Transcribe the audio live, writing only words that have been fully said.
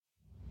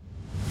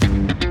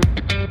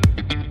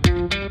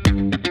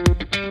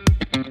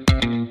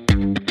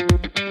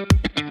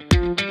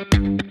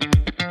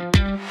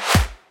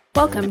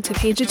Welcome to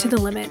Page It to the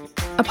Limit,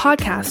 a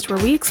podcast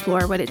where we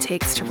explore what it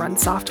takes to run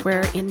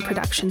software in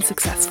production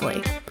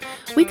successfully.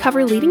 We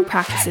cover leading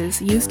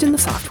practices used in the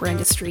software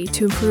industry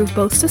to improve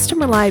both system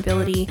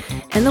reliability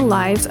and the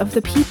lives of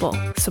the people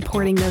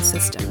supporting those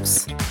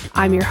systems.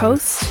 I'm your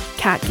host,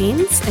 Kat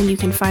Gaines, and you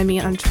can find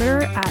me on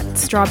Twitter at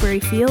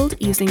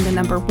strawberryfield using the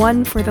number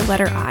 1 for the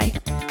letter I.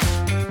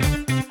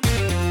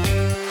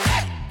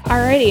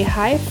 Alrighty,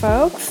 hi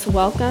folks,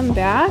 welcome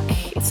back.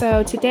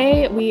 So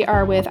today we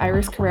are with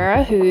Iris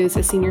Carrera, who's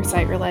a senior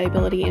site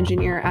reliability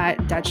engineer at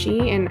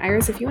Dutchie. And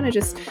Iris, if you want to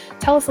just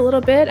tell us a little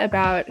bit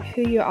about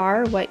who you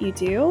are, what you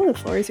do, the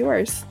floor is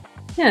yours.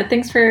 Yeah,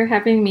 thanks for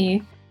having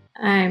me.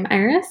 I'm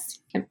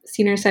Iris, I'm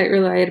senior site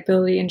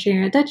reliability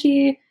engineer at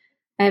Dutchie.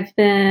 I've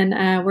been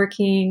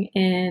working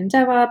in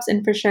DevOps,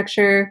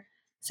 infrastructure,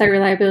 site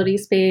reliability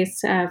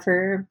space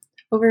for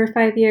over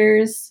 5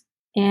 years.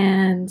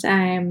 And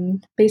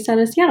I'm based out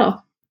of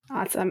Seattle.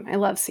 Awesome. I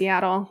love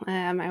Seattle.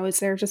 I was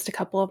there just a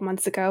couple of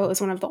months ago. It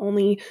was one of the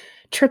only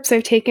trips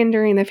I've taken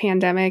during the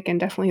pandemic and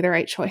definitely the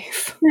right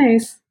choice.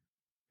 Nice.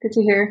 Good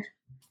to hear.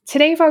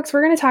 Today, folks,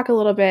 we're going to talk a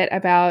little bit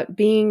about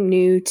being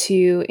new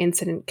to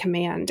incident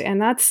command. And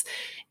that's,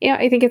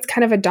 I think it's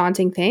kind of a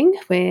daunting thing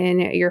when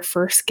you're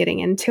first getting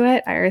into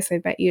it. Iris, I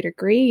bet you'd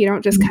agree. You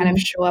don't just kind of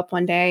show up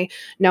one day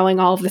knowing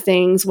all of the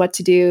things, what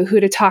to do, who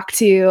to talk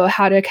to,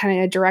 how to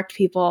kind of direct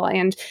people.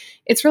 And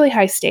it's really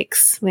high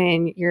stakes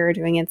when you're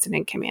doing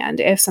incident command.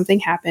 If something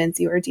happens,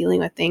 you are dealing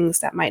with things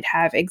that might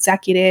have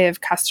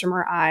executive,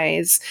 customer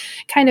eyes.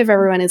 Kind of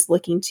everyone is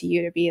looking to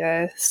you to be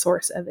the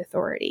source of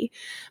authority.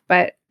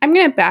 But I'm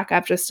going to back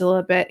up just a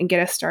little bit and get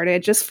us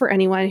started, just for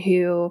anyone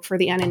who, for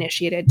the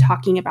uninitiated,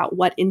 talking about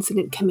what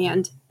incident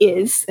command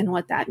is and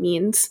what that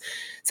means.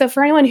 So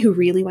for anyone who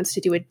really wants to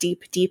do a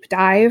deep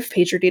dive,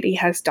 PagerDuty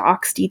has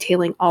docs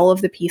detailing all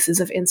of the pieces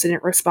of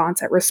incident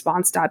response at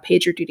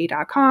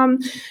response.pagerduty.com.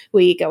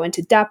 We go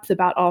into depth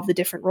about all of the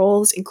different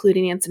roles,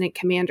 including incident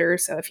commander.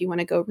 So if you want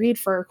to go read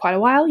for quite a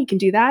while, you can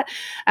do that.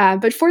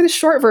 But for the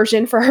short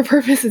version, for our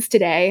purposes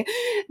today,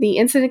 the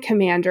incident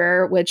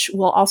commander, which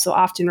we'll also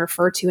often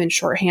refer to in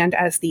shorthand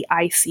as the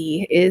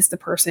IC, is the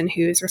person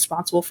who's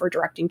responsible for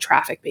directing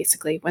traffic,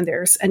 basically, when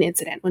there's an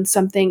incident, when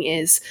something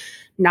is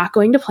not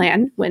going to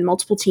plan, when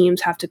multiple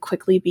teams have to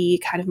quickly be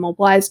kind of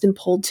mobilized and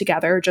pulled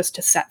together just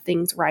to set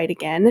things right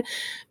again.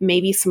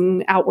 Maybe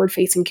some outward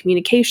facing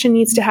communication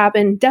needs to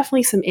happen.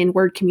 Definitely some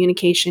inward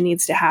communication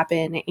needs to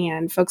happen,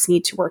 and folks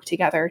need to work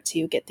together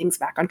to get things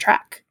back on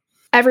track.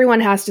 Everyone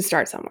has to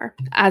start somewhere.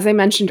 As I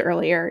mentioned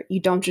earlier, you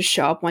don't just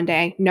show up one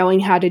day knowing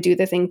how to do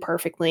the thing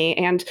perfectly.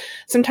 And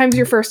sometimes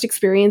your first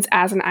experience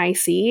as an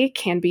IC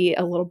can be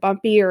a little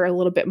bumpy or a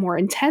little bit more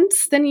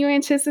intense than you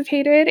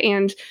anticipated.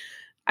 And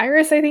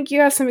Iris, I think you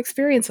have some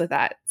experience with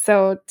that.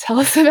 So tell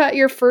us about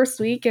your first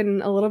week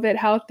and a little bit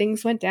how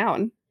things went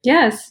down.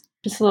 Yes.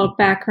 Just a little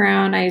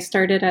background. I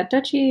started at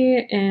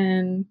Dutchie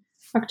in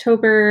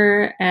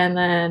October, and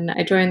then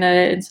I joined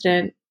the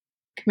incident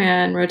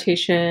command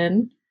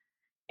rotation.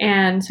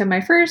 And so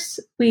my first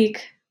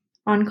week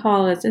on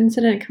call as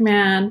incident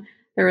command,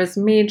 there was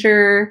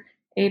major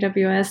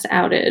AWS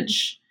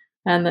outage.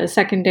 And the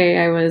second day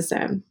I was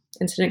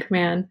incident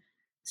command.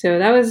 So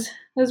that was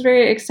a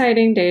very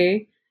exciting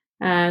day.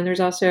 There's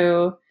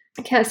also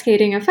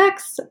cascading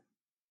effects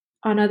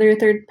on other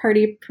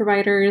third-party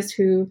providers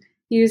who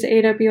use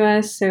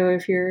AWS. So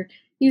if you're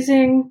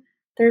using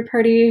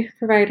third-party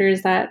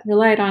providers that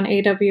relied on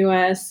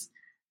AWS,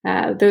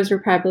 those were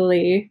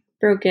probably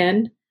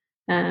broken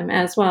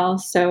as well.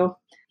 So,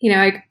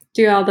 I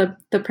do all the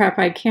prep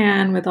I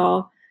can with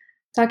all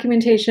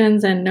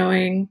documentations and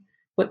knowing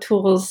what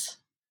tools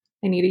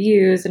I need to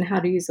use and how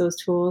to use those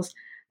tools.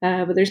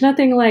 But there's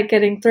nothing like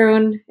getting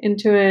thrown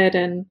into it,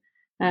 and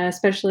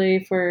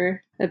especially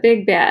for a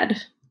big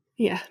bad.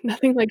 Yeah,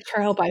 nothing like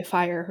trial by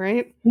fire,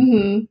 right?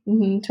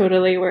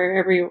 Totally,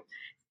 where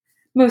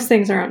most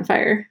things are on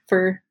fire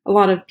for a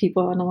lot of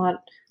people and a lot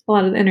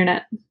of the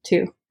internet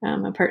too,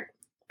 apart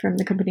from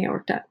the company I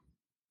worked at.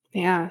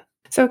 Yeah.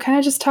 So kind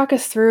of just talk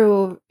us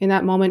through in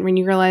that moment when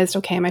you realized,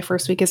 okay, my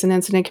first week as an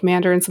incident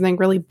commander and something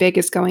really big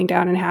is going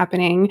down and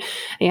happening.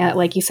 And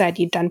like you said,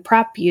 you'd done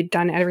prep, you'd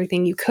done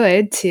everything you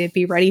could to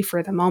be ready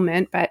for the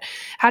moment. But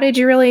how did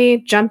you really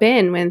jump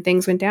in when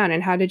things went down?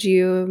 And how did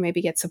you maybe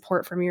get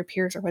support from your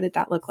peers, or what did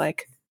that look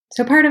like?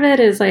 So part of it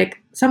is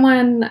like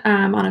someone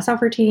on a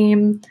software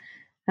team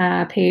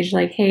page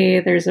like, hey,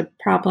 there's a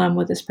problem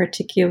with this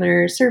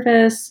particular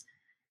service,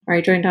 or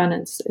I joined on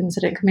as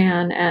incident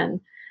command.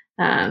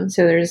 And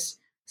so there's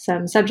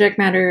some subject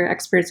matter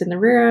experts in the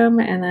room,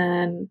 and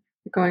then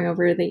going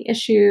over the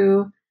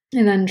issue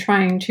and then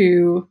trying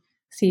to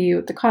see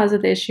what the cause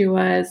of the issue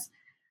was.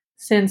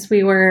 Since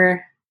we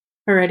were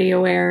already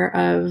aware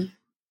of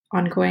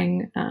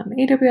ongoing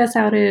AWS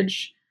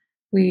outage,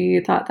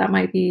 we thought that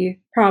might be a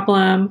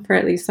problem for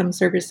at least some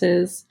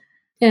services.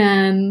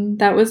 And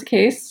that was the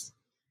case.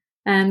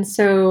 And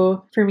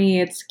so for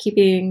me, it's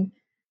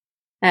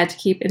I had to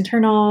keep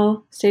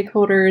internal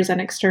stakeholders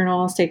and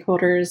external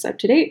stakeholders up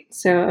to date.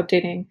 So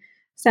updating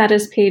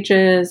status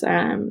pages,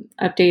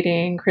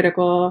 updating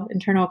critical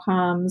internal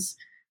comms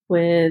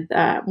with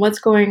what's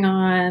going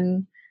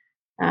on,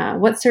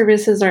 what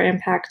services are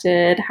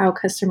impacted, how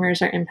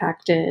customers are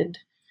impacted,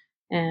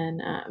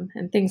 and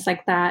things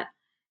like that.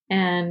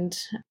 And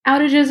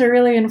outages are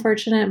really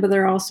unfortunate, but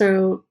they're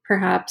also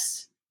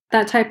perhaps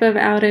that type of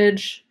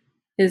outage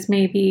is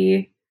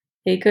maybe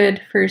a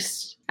good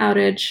first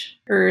outage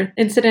or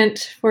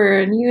incident for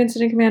a new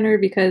incident commander,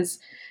 because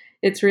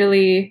it's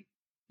really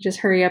just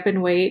hurry up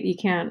and wait. You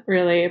can't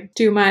really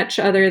do much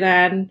other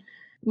than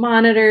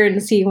monitor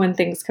and see when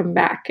things come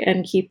back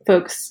and keep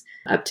folks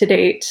up to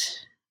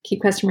date,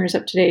 keep customers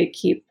up to date,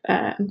 keep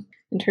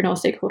internal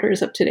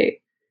stakeholders up to date.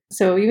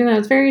 So even though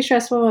it's very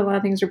stressful, a lot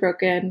of things are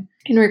broken.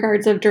 In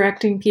regards of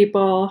directing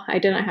people, I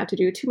didn't have to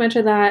do too much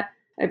of that.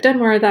 I've done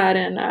more of that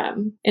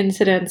in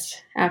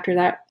incidents after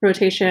that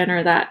rotation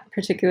or that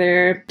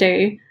particular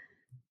day,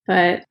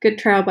 but good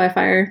trial by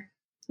fire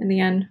in the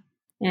end.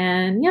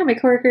 And yeah, my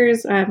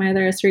coworkers, my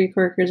other S3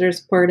 coworkers are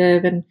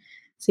supportive and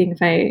seeing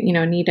if I,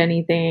 need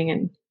anything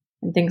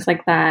and things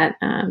like that.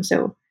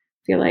 So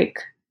I feel like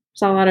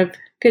there's a lot of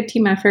good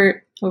team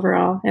effort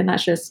overall, and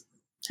that's just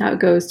how it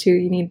goes too.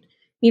 You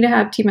need to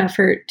have team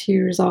effort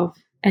to resolve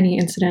any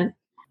incident.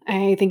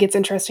 I think it's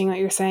interesting what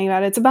you're saying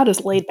about it. It's about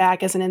as laid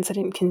back as an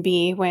incident can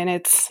be when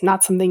it's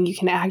not something you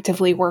can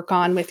actively work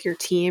on with your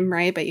team,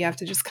 right? But you have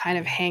to just kind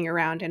of hang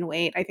around and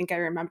wait. I think I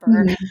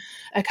remember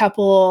a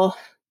couple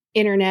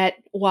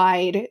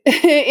internet-wide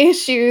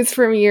issues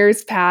from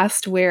years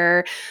past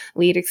where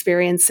we'd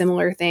experienced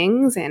similar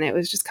things, and it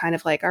was just kind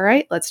of like, all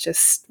right, let's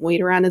just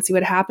wait around and see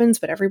what happens,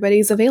 but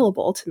everybody's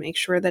available to make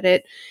sure that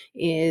it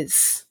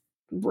is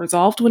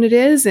resolved when it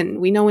is,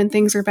 and we know when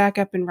things are back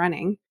up and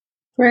running.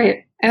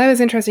 Right. And that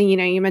was interesting.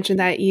 You mentioned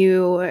that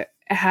you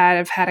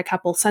have had a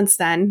couple since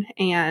then,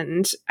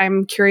 and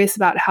I'm curious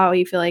about how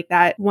you feel like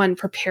that one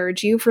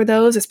prepared you for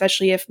those,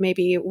 especially if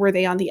maybe were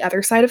they on the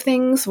other side of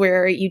things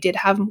where you did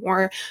have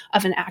more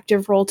of an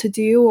active role to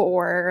do,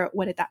 or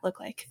what did that look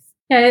like?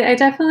 Yeah, I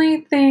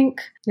definitely think,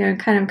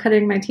 kind of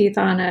cutting my teeth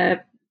on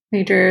a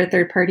major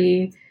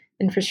third-party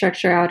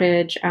infrastructure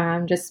outage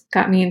just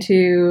got me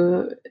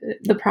into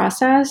the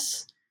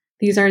process.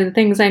 These are the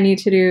things I need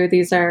to do.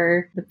 These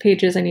are the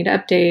pages I need to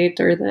update,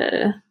 or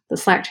the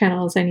Slack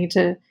channels I need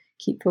to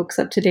keep folks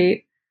up to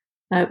date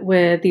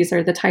with. These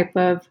are the type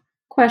of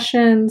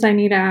questions I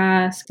need to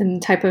ask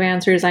and type of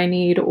answers I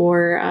need,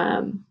 or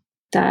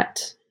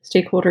that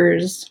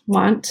stakeholders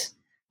want.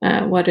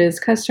 What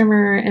is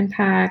customer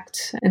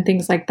impact and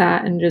things like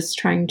that, and just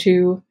trying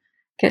to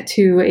get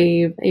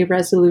to a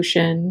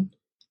resolution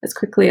as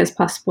quickly as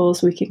possible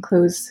so we can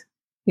close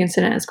the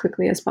incident as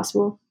quickly as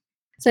possible.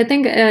 So I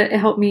think it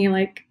helped me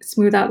like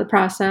smooth out the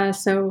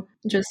process. So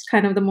just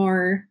kind of the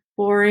more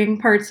boring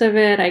parts of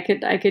it, I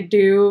could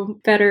do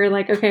better.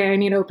 Like, okay, I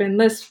need to open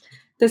this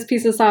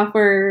piece of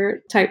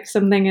software, type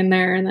something in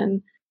there, and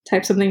then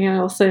type something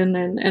else in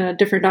a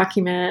different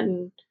document.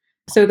 And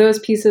so those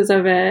pieces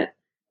of it,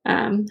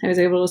 I was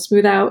able to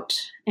smooth out,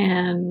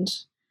 and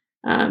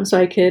so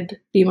I could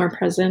be more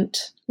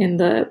present in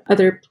the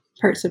other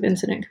parts of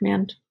incident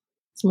command.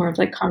 It's more of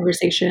like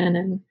conversation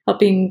and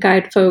helping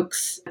guide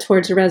folks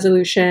towards a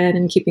resolution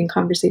and keeping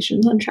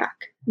conversations on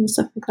track and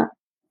stuff like that.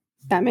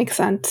 That makes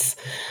sense.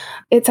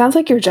 It sounds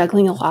like you're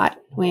juggling a lot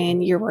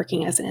when you're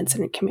working as an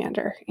incident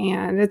commander,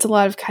 and it's a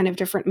lot of kind of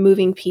different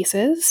moving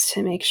pieces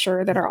to make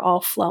sure that are all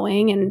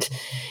flowing. And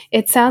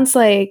it sounds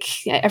like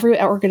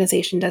every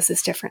organization does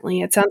this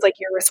differently. It sounds like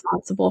you're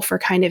responsible for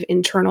kind of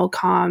internal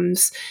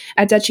comms.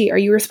 At Dutchie, are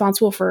you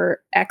responsible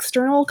for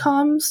external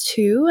comms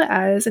too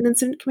as an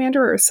incident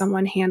commander, or is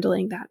someone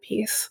handling that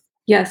piece?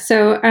 Yes.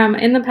 So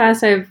in the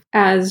past,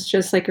 as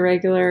just like a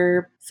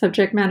regular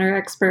subject matter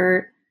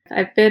expert,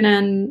 I've been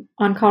in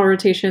on-call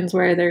rotations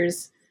where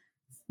there's,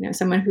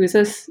 someone who's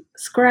a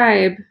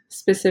scribe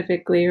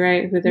specifically,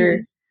 right? Who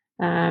their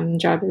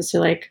job is to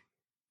like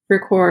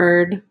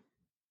record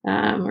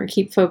or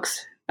keep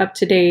folks up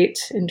to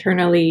date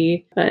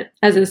internally. But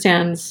as it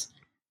stands,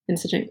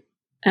 incident,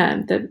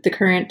 the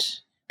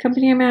current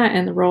company I'm at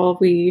and the role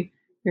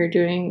we're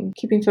doing,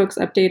 keeping folks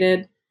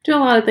updated, doing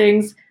a lot of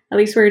things. At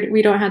least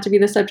we don't have to be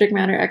the subject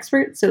matter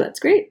expert, so that's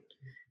great.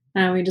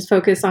 We just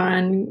focus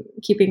on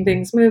keeping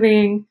things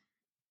moving,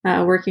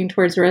 working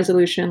towards a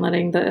resolution,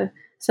 letting the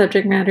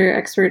subject matter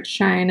experts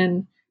shine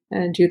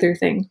and do their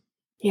thing.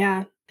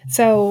 Yeah.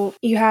 So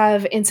you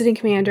have incident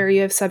commander,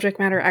 you have subject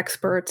matter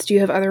experts. Do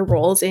you have other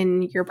roles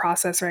in your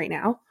process right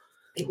now?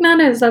 I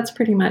think that's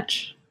pretty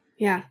much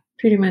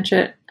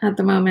it at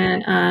the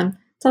moment.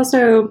 It's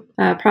also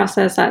a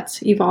process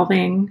that's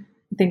evolving,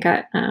 I think,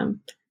 at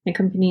my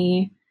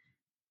company.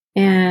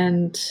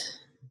 And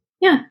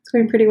yeah, it's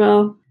going pretty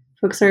well.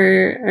 Folks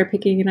are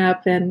picking it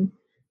up and,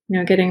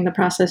 getting the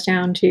process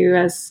down to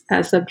as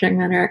subject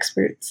matter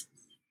experts.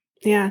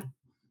 Yeah.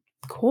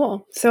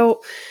 Cool.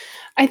 So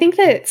I think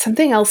that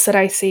something else that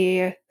I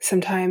see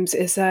sometimes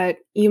is that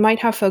you might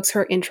have folks who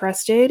are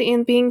interested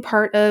in being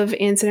part of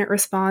incident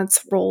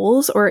response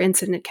roles or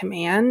incident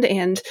command,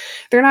 and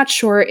they're not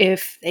sure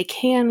if they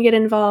can get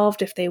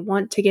involved, if they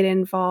want to get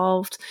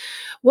involved.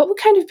 What would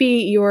kind of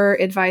be your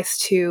advice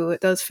to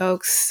those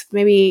folks,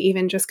 maybe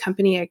even just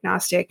company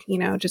agnostic,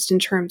 just in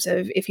terms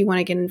of if you want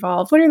to get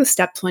involved, what are the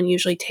steps one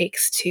usually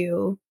takes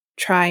to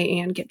try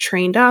and get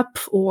trained up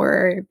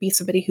or be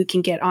somebody who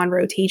can get on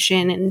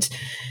rotation and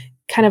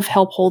kind of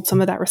help hold some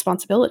of that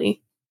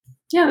responsibility?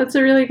 Yeah, that's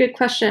a really good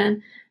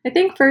question. I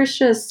think first,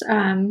 just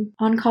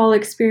on call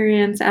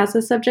experience as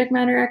a subject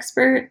matter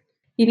expert,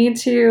 you need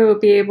to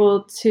be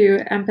able to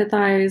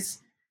empathize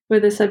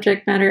with the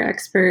subject matter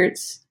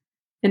experts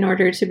in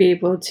order to be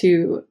able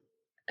to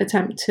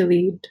attempt to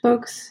lead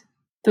folks.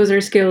 Those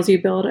are skills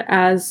you build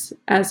as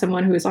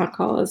someone who is on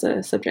call as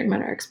a subject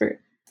matter expert.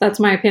 That's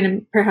my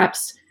opinion.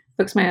 Perhaps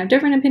folks might have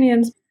different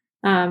opinions.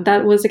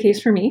 That was the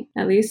case for me,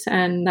 at least,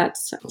 and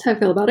that's how I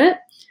feel about it.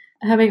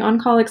 Having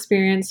on-call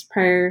experience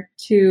prior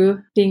to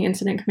being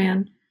incident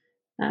command,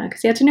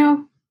 because you have to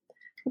know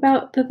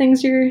about the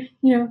things you're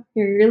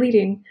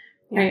leading,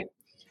 Yeah. right?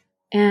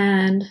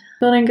 And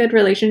building good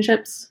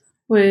relationships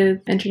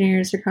with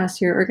engineers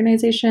across your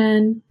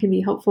organization can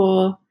be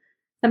helpful.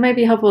 That might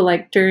be helpful,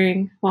 like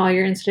while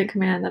you're incident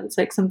command. That it's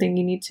like something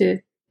you need to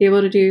be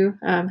able to do.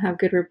 Have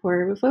good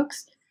rapport with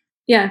folks.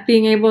 Yeah,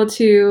 being able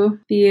to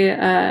be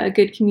a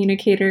good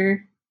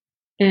communicator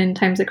in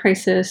times of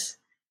crisis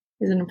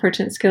is an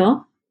important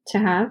skill to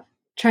have.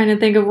 Trying to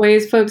think of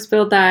ways folks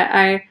build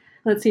that.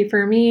 Let's see,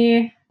 for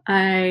me,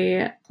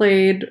 I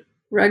played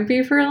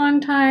rugby for a long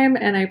time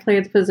and I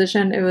played the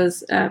position, it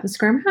was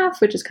scrum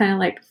half, which is kind of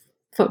like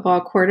football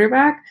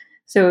quarterback.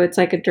 So it's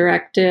like a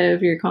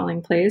directive, you're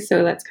calling plays.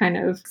 So that's kind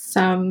of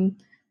some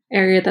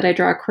area that I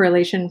draw a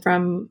correlation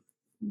from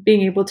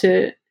being able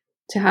to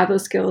have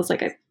those skills.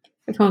 Like I've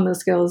honed those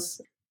skills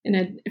in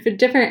a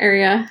different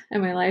area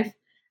in my life.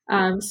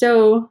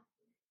 So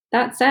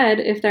that said,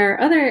 if there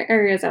are other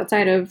areas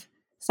outside of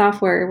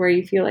software where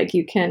you feel like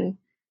you can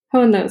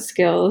hone those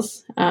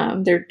skills,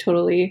 they're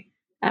totally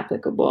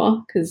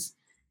applicable because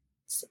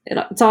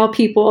it's all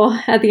people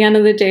at the end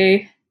of the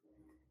day.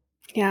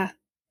 Yeah.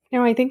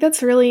 No, I think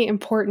that's really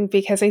important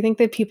because I think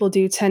that people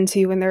do tend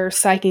to, when they're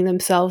psyching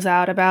themselves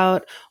out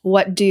about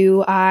what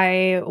do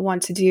I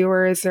want to do,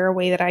 or is there a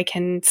way that I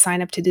can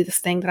sign up to do this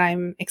thing that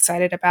I'm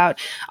excited about?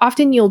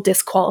 Often you'll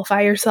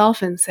disqualify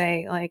yourself and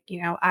say, like,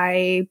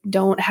 I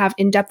don't have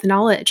in depth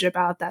knowledge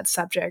about that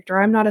subject,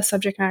 or I'm not a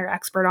subject matter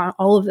expert on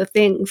all of the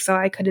things, so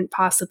I couldn't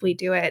possibly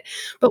do it.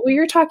 But what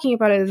you're talking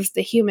about is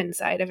the human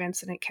side of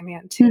incident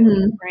command,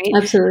 too, right?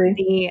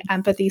 Absolutely. The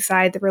empathy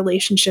side, the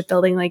relationship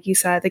building, like you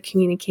said, the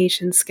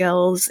communication skills.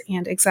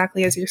 And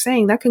exactly as you're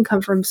saying, that can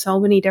come from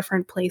so many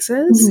different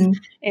places Mm-hmm.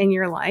 in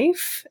your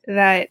life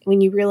that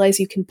when you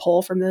realize you can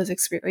pull from those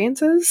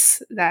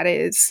experiences, that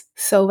is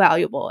so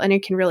valuable and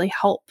it can really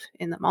help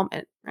in the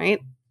moment,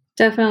 right?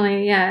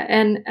 Definitely, yeah.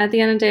 And at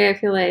the end of the day, I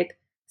feel like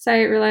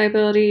site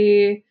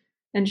reliability,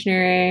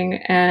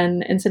 engineering,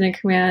 and incident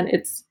command,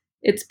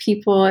 it's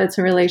people, it's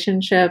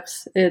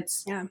relationships,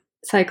 it's Yeah.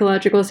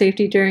 psychological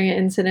safety during an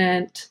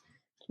incident,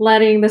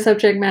 letting the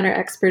subject matter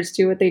experts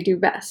do what they do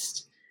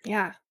best.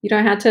 Yeah. You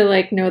don't have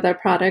to know the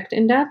product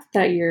in depth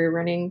that you're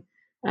running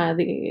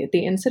the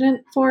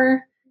incident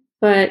for,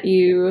 but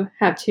you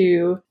have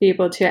to be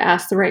able to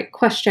ask the right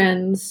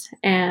questions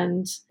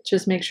and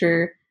just make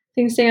sure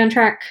things stay on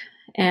track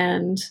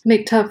and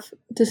make tough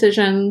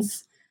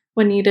decisions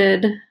when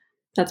needed.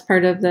 That's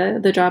part of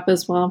the job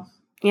as well.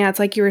 Yeah, it's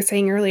like you were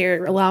saying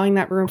earlier, allowing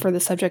that room for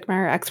the subject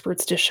matter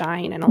experts to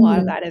shine. And a lot of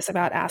Mm-hmm. that is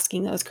about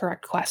asking those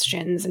correct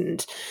questions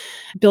and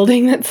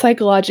building that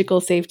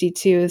psychological safety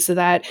too, so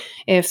that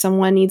if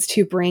someone needs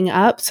to bring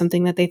up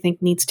something that they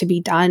think needs to be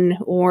done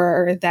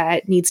or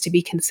that needs to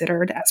be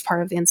considered as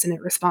part of the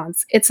incident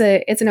response, it's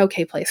an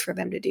okay place for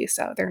them to do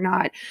so. They're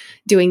not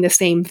doing the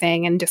same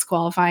thing and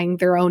disqualifying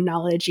their own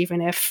knowledge, even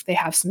if they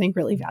have something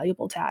really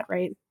valuable to add,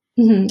 right?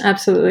 Mm-hmm.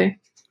 Absolutely.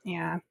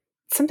 Yeah.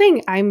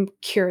 Something I'm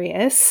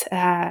curious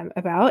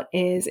about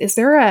is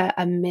there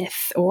a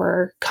myth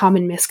or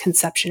common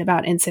misconception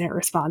about incident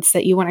response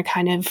that you want to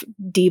kind of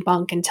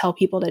debunk and tell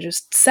people to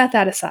just set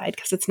that aside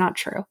because it's not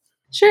true?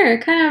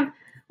 Sure. Kind of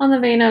on the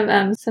vein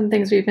of some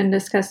things we've been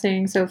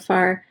discussing so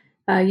far.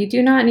 You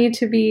do not need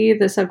to be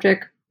the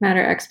subject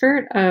matter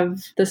expert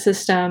of the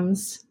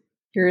systems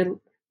you're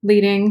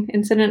leading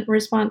incident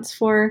response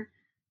for.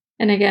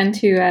 And again,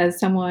 too, as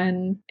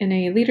someone in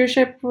a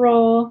leadership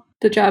role,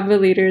 the job of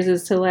leaders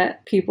is to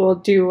let people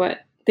do what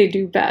they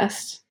do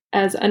best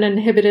as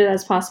uninhibited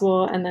as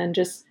possible, and then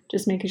just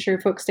making sure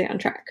folks stay on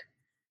track.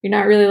 You're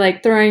not really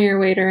throwing your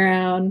weight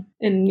around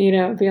and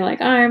being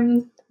like,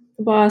 I'm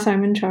the boss,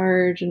 I'm in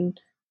charge, and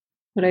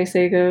what I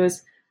say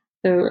goes.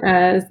 So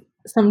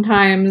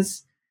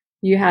sometimes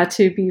you have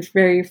to be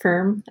very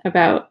firm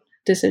about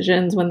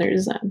decisions when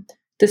there's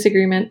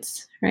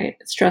disagreements, right?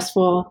 It's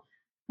stressful.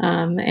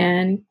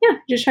 And yeah,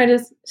 just try to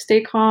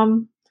stay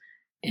calm.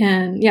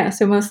 And yeah,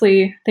 so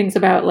mostly things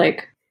about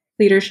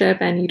leadership,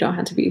 and you don't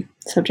have to be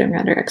subject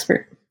matter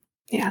expert.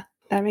 Yeah,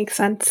 that makes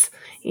sense.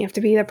 You have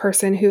to be the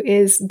person who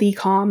is the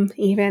calm,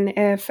 even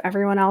if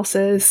everyone else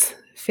is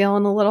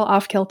feeling a little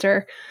off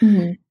kilter.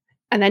 Mm-hmm.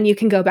 And then you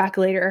can go back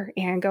later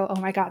and go,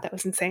 oh my God, that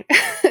was insane.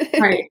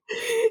 Right.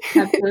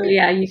 Absolutely.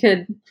 Yeah. You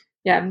could,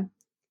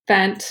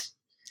 vent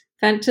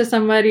to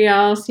somebody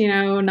else,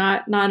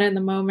 not in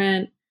the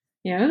moment.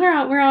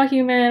 We're all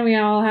human. We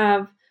all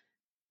have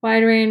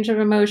wide range of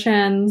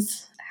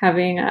emotions.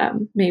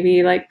 Having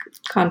maybe like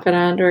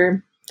confidant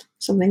or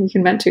something you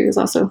can vent to is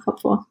also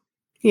helpful.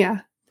 Yeah.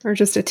 Or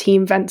just a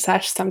team vent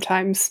sesh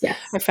sometimes. Yes.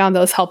 I found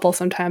those helpful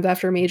sometimes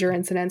after major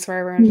incidents where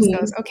everyone just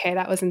goes, okay,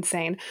 that was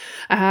insane.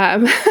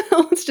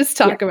 Let's just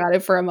talk about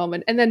it for a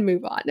moment and then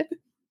move on.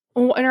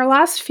 In our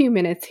last few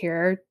minutes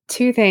here,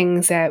 2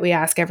 things that we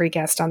ask every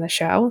guest on the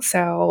show.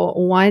 So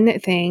one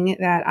thing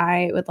that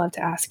I would love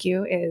to ask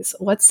you is,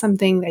 what's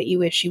something that you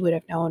wish you would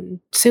have known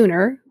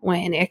sooner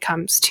when it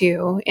comes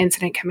to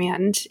incident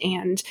command,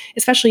 and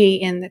especially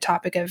in the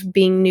topic of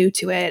being new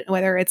to it,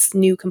 whether it's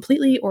new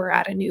completely or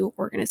at a new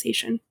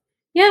organization?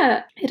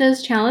 Yeah, it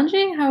is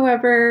challenging.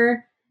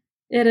 However,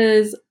 it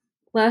is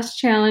less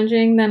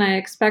challenging than I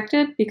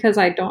expected because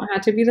I don't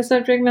have to be the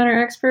subject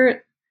matter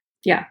expert.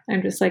 Yeah,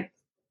 I'm just like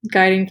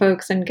guiding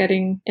folks and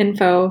getting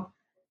info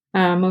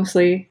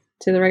mostly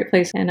to the right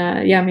place and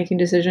making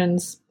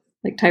decisions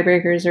like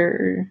tiebreakers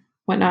or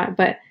whatnot.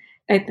 But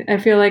I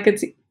feel like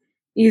it's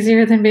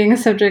easier than being a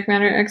subject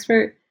matter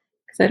expert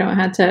because I don't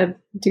have to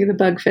do the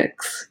bug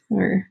fix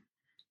or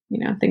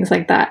things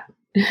like that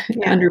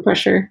under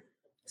pressure.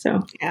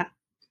 So yeah,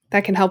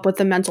 that can help with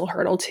the mental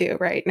hurdle too,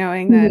 right?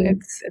 Knowing that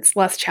it's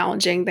less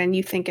challenging than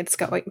you think it's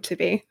going to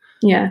be.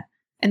 Yeah.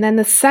 And then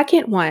the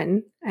second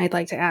one I'd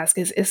like to ask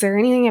is there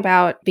anything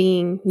about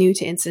being new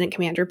to incident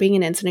command or being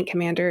an incident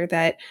commander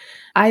that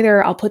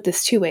either, I'll put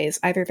this 2 ways,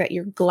 either that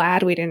you're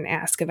glad we didn't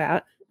ask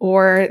about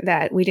or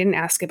that we didn't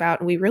ask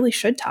about and we really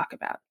should talk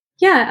about?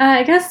 Yeah,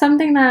 I guess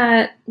something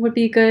that would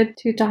be good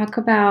to talk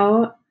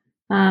about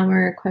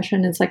or a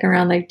question is like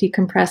around like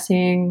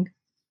decompressing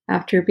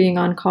after being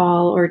on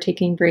call or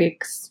taking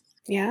breaks.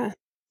 Yeah.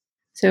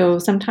 So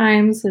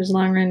sometimes there's a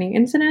long running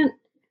incident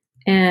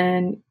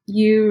and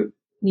you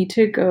need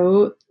to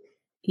go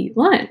eat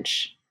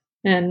lunch.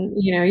 And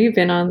you've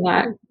been on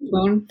that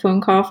phone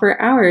call for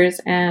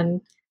hours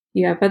and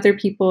you have other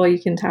people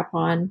you can tap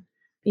on.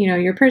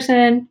 Your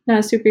person, not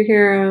a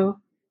superhero.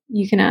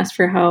 You can ask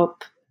for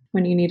help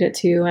when you need it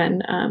to,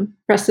 and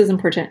rest is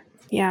important.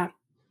 Yeah,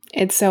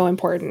 it's so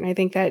important. I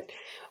think that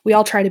we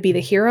all try to be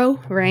the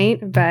hero, right?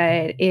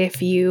 But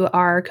if you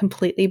are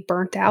completely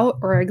burnt out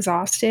or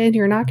exhausted,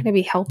 you're not going to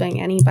be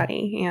helping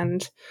anybody.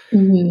 And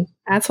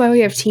that's why we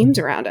have teams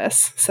around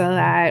us, so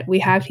that we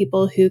have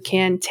people who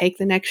can take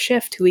the next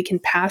shift, who we can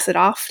pass it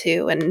off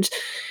to and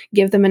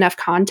give them enough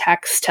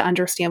context to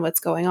understand what's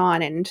going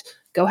on and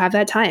go have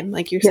that time,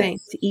 like you're saying,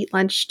 to eat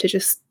lunch, to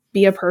just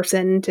be a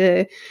person,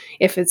 to,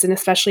 if it's an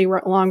especially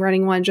long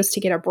running one, just to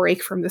get a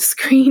break from the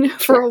screen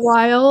for a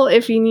while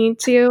if you need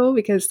to,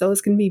 because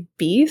those can be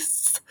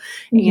beasts,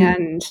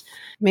 and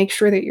make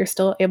sure that you're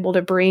still able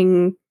to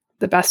bring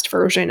the best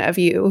version of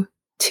you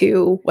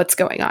to what's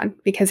going on,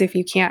 because if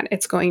you can't,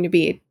 it's going to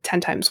be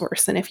 10 times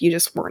worse than if you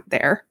just weren't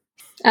there.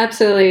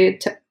 Absolutely.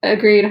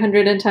 Agreed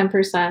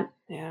 110%.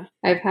 Yeah.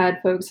 I've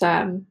had folks,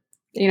 I've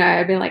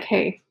been like,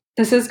 hey,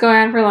 this is going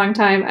on for a long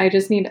time. I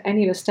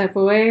need to step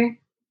away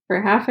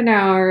for half an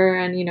hour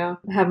and,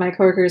 have my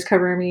coworkers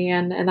cover me.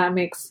 And that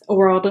makes a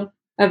world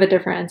of a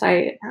difference.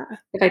 If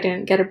I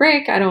didn't get a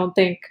break, I don't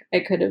think I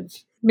could have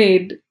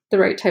made the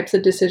right types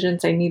of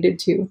decisions I needed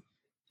to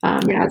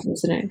as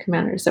incident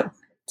commander. So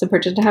it's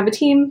important to have a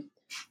team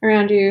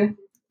around you.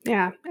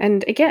 Yeah.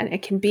 And again,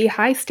 it can be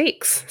high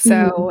stakes.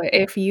 So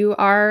if you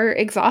are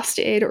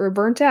exhausted or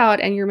burnt out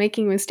and you're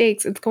making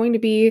mistakes, it's going to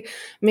be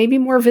maybe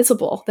more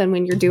visible than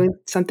when you're doing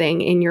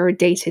something in your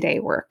day-to-day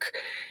work.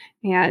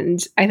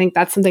 And I think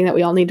that's something that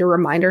we all need to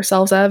remind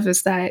ourselves of,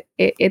 is that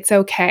it's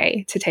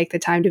okay to take the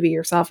time to be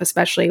yourself,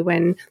 especially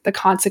when the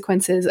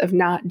consequences of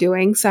not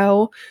doing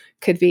so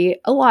could be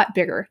a lot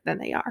bigger than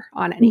they are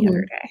on any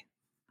other day.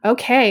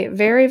 Okay,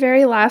 very,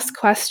 very last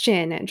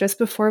question. Just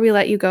before we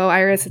let you go,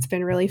 Iris, it's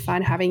been really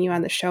fun having you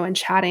on the show and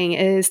chatting.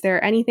 Is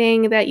there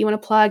anything that you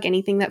want to plug,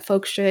 anything that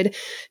folks should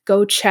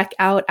go check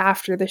out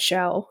after the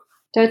show?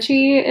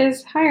 Dutchie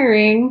is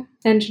hiring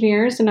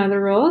engineers and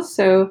other roles,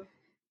 so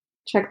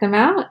check them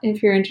out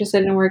if you're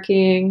interested in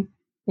working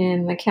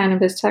in the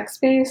cannabis tech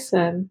space.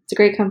 It's a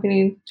great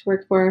company to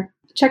work for.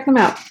 Check them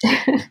out.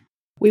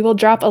 We will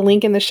drop a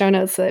link in the show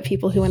notes so that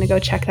people who want to go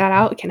check that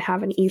out can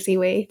have an easy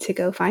way to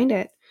go find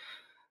it.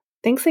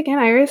 Thanks again,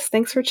 Iris.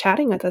 Thanks for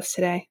chatting with us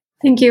today.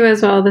 Thank you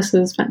as well. This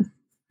was fun.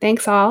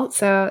 Thanks all.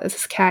 So this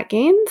is Kat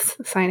Gaines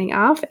signing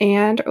off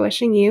and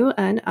wishing you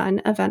an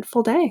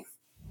uneventful day.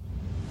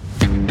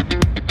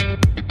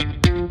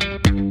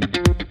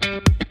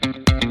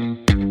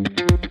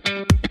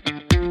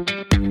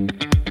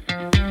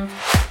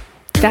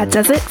 That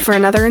does it for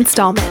another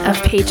installment of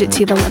Page It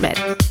to the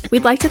Limit.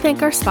 We'd like to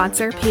thank our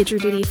sponsor,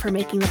 PagerDuty, for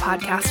making the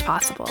podcast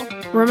possible.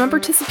 Remember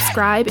to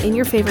subscribe in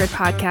your favorite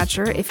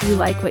podcatcher if you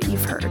like what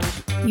you've heard.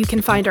 You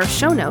can find our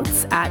show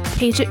notes at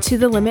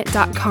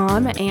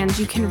pageittothelimit.com, and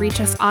you can reach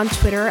us on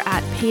Twitter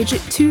at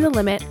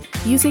pageittothelimit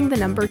using the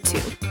number 2.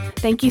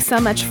 Thank you so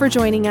much for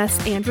joining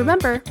us, and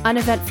remember,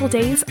 uneventful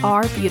days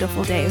are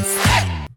beautiful days.